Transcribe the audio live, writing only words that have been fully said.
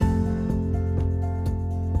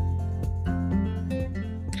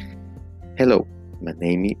Hello, my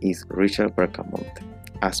name is Richard Bracamonte.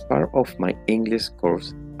 As part of my English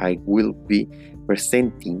course, I will be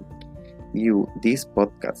presenting you this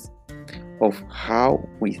podcast of how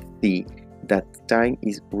we see that time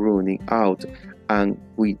is running out and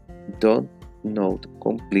we don't know to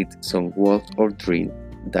complete some goals or dreams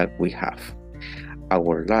that we have.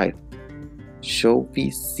 Our life should be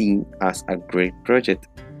seen as a great project.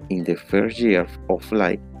 In the first year of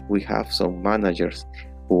life, we have some managers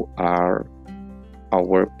who are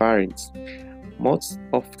our parents. Most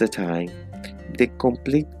of the time, they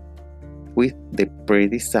complete with the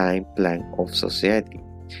pre-designed plan of society,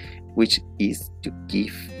 which is to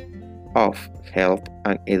give of health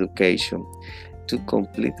and education. To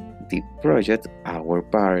complete the project, our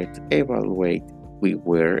parents evaluate we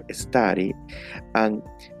were studied and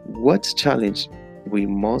what challenge we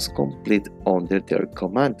must complete under their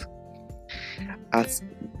command. As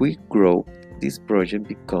we grow, this project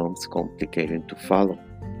becomes complicated to follow.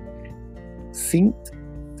 Since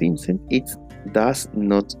it does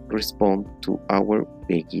not respond to our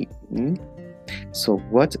beginning, so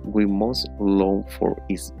what we must long for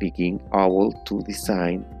is being able to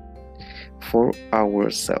design for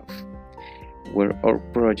ourselves, where our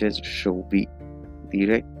projects should be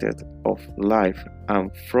directed of life,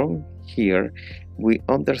 and from here we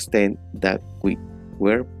understand that we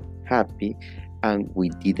were happy and we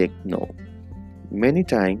didn't know. Many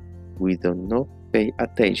times we do not pay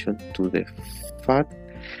attention to the fact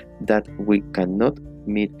that we cannot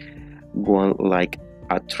meet one like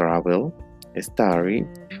a travel, study,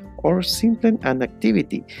 or simply an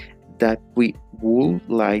activity that we would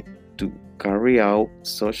like to carry out,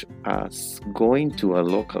 such as going to a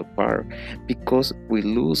local park, because we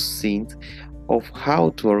lose sense of how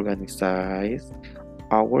to organize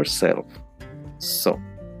ourselves. So,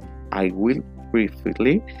 I will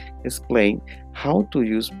briefly explain how to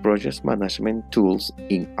use project management tools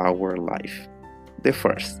in our life. The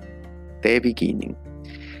first, the beginning.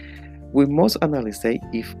 We must analyze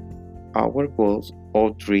if our goals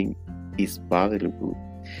or dream is valuable.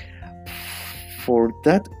 For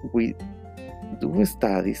that, we do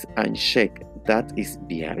studies and check that is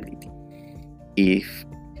viability. If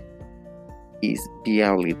is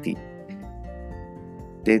viability,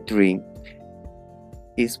 the dream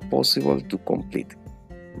is possible to complete.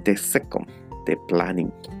 The second, the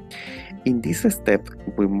planning. In this step,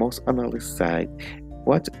 we must analyze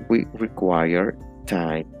what we require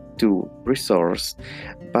time to resource,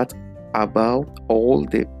 but about all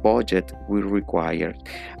the budget we require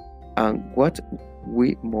and what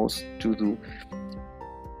we must to do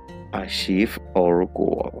achieve our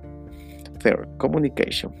goal. Third,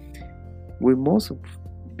 communication. We must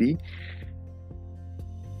be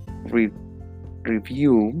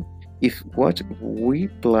review if what we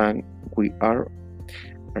plan we are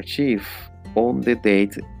achieve on the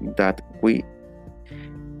date that we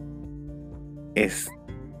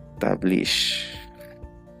establish.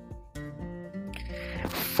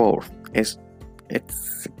 Fourth is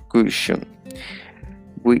execution.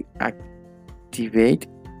 We activate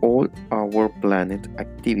all our planned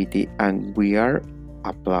activity and we are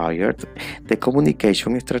applied the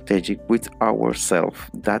communication strategy with ourselves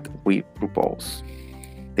that we propose.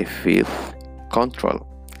 The fifth, control.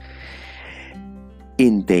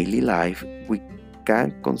 In daily life, we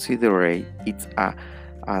can consider it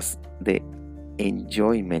as the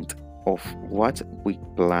enjoyment of what we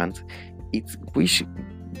planned. It's which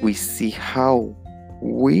we see how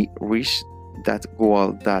we reach that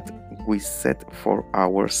goal that we set for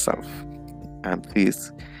ourselves. And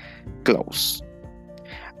this close.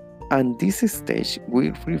 And this stage,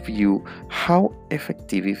 we review how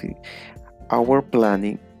effective our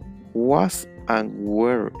planning was and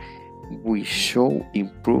where we should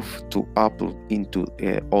improve to upload into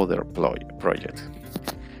other project.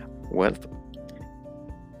 Well,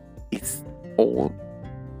 it's all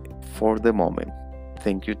for the moment.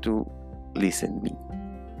 Thank you to listen me.